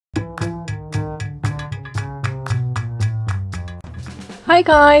Hi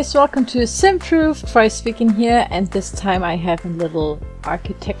guys, welcome to Simproved. Fry speaking here, and this time I have a little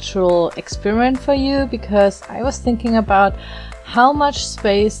architectural experiment for you because I was thinking about how much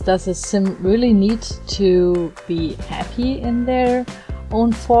space does a sim really need to be happy in their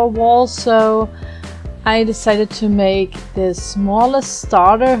own four walls. So I decided to make the smallest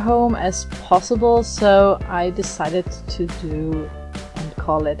starter home as possible, so I decided to do and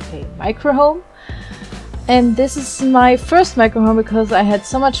call it a micro home. And this is my first micro home because I had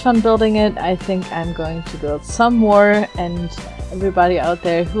so much fun building it. I think I'm going to build some more, and everybody out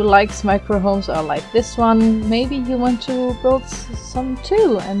there who likes micro homes or like this one, maybe you want to build some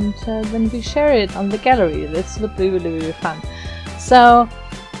too, and then we share it on the gallery. This would be really fun. So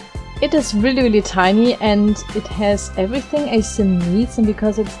it is really tiny, and it has everything a sim needs, and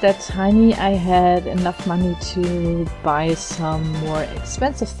because it's that tiny I had enough money to buy some more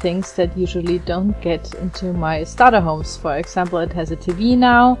expensive things that usually don't get into my starter homes. For example, it has a TV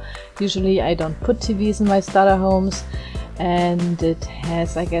now. Usually I don't put TVs in my starter homes, and it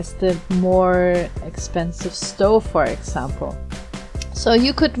has, I guess, the more expensive stove, for example. So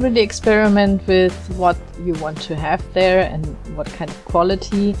you could really experiment with what you want to have there and what kind of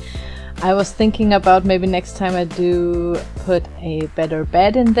quality. I was thinking about maybe next time I do put a better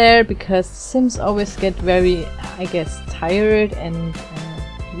bed in there, because Sims always get very, I guess, tired and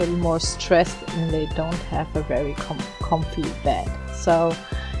a little more stressed when they don't have a very comfy bed. So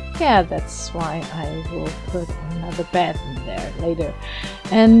yeah, that's why I will put another bed in there later.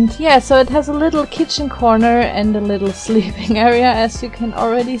 And yeah, so it has a little kitchen corner and a little sleeping area, as you can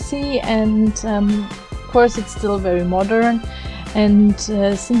already see, and of course it's still very modern. And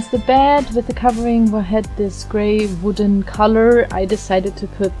since the bed with the covering had this grey wooden color, I decided to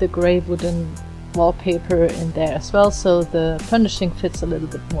put the grey wooden wallpaper in there as well, so the furnishing fits a little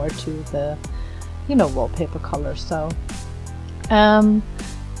bit more to the, you know, wallpaper color. So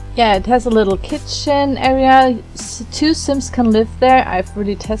yeah, it has a little kitchen area. Two Sims can live there. I've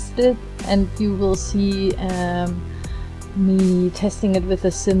really tested it, and you will see me testing it with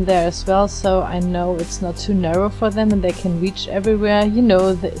a sim there as well, so I know it's not too narrow for them and they can reach everywhere. You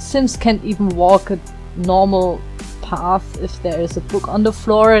know, the Sims can't even walk a normal path if there is a book on the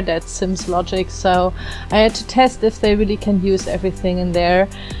floor. That's Sims logic, so I had to test if they really can use everything in there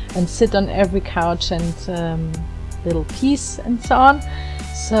and sit on every couch and little piece and so on.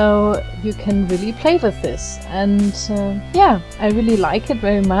 So you can really play with this, and yeah, I really like it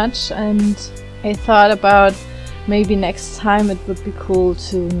very much. And I thought about maybe next time it would be cool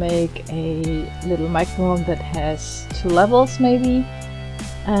to make a little micro home that has 2 levels maybe,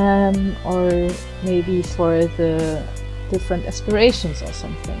 or maybe for the different aspirations or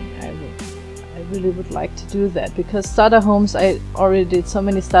something. I really would like to do that, because starter homes, I already did so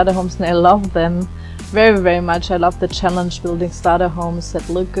many starter homes and I love them very much. I love the challenge building starter homes that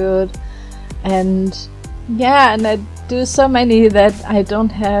look good, and yeah, and I do so many that I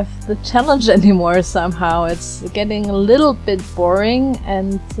don't have the challenge anymore somehow. It's getting a little bit boring,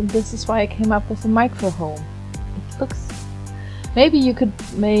 and this is why I came up with a micro home. It looks... maybe you could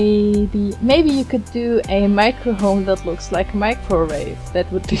do a micro home that looks like a microwave. That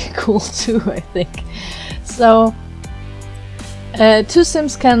would be cool too, I think. So 2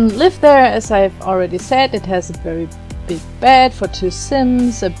 Sims can live there, as I've already said. It has a very big bed for 2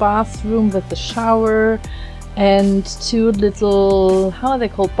 Sims, a bathroom with a shower, and 2 little, how are they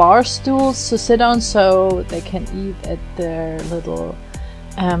called, bar stools to sit on, so they can eat at their little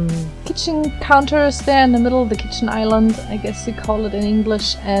kitchen counters there in the middle of the kitchen island, I guess you call it in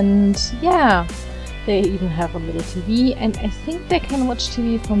English. And yeah, they even have a little TV, and I think they can watch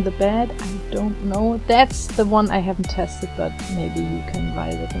TV from the bed. I don't know. That's the one I haven't tested, but maybe you can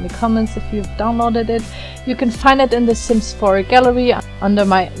write it in the comments if you've downloaded it. You can find it in the Sims 4 gallery under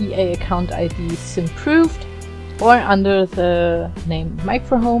my EA account ID Simproved, or under the name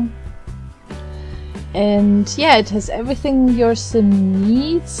Microhome. And yeah, it has everything your sim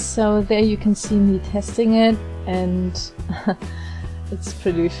needs, so there you can see me testing it, and it's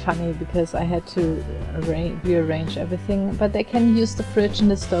pretty funny because I had to rearrange everything, but they can use the fridge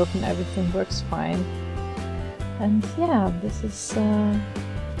and the stove and everything works fine. And yeah, this is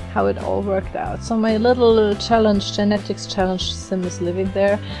how it all worked out. So my little challenge, genetics challenge sim is living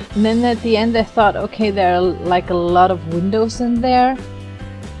there. And then at the end I thought, okay, there are like a lot of windows in there,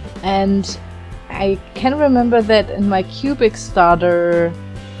 and I can remember that in my cubic starter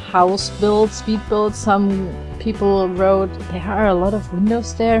house build, speed build, some people wrote there are a lot of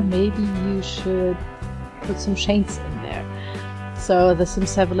windows there, maybe you should put some shades in there so the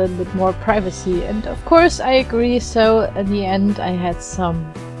Sims have a little bit more privacy. And of course I agree, so at the end I had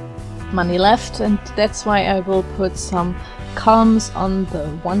some money left, and that's why I will put some columns on the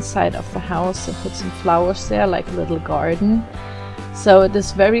one side of the house and put some flowers there, like a little garden. So it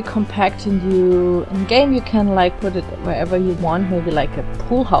is very compact, and in game you can like put it wherever you want, maybe like a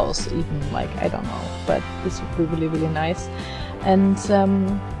pool house even, like I don't know, but this would be really, really nice. And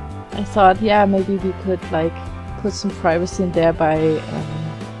I thought, yeah, maybe we could like put some privacy in there by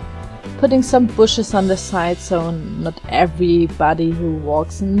putting some bushes on the side, so not everybody who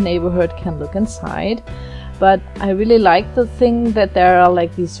walks in the neighborhood can look inside. But I really like the thing that there are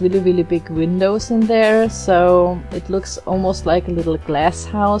like these really, really big windows in there, so it looks almost like a little glass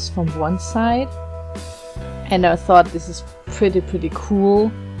house from one side. And I thought this is pretty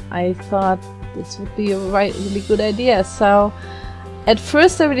cool. I thought this would be a really good idea. So at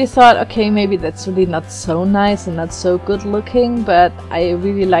first I really thought, okay, maybe that's really not so nice and not so good looking, but I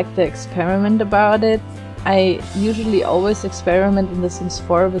really like the experiment about it. I usually always experiment in The Sims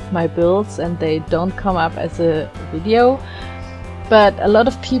 4 with my builds, and they don't come up as a video. But a lot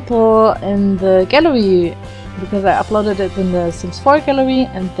of people in the gallery, because I uploaded it in the Sims 4 gallery,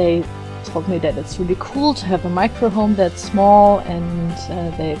 and they told me that it's really cool to have a micro home that's small,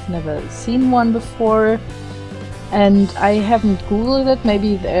 and they've never seen one before. And I haven't googled it,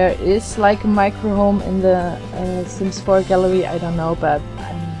 maybe there is like a micro home in the Sims 4 gallery, I don't know, but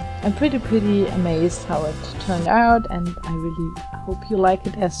I'm pretty amazed how it turned out, and I really hope you like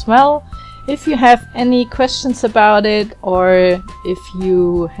it as well. If you have any questions about it, or if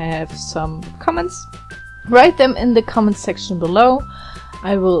you have some comments, write them in the comment section below.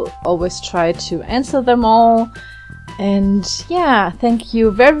 I will always try to answer them all. And yeah, thank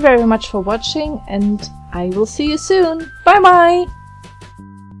you very much for watching, and I will see you soon. Bye bye!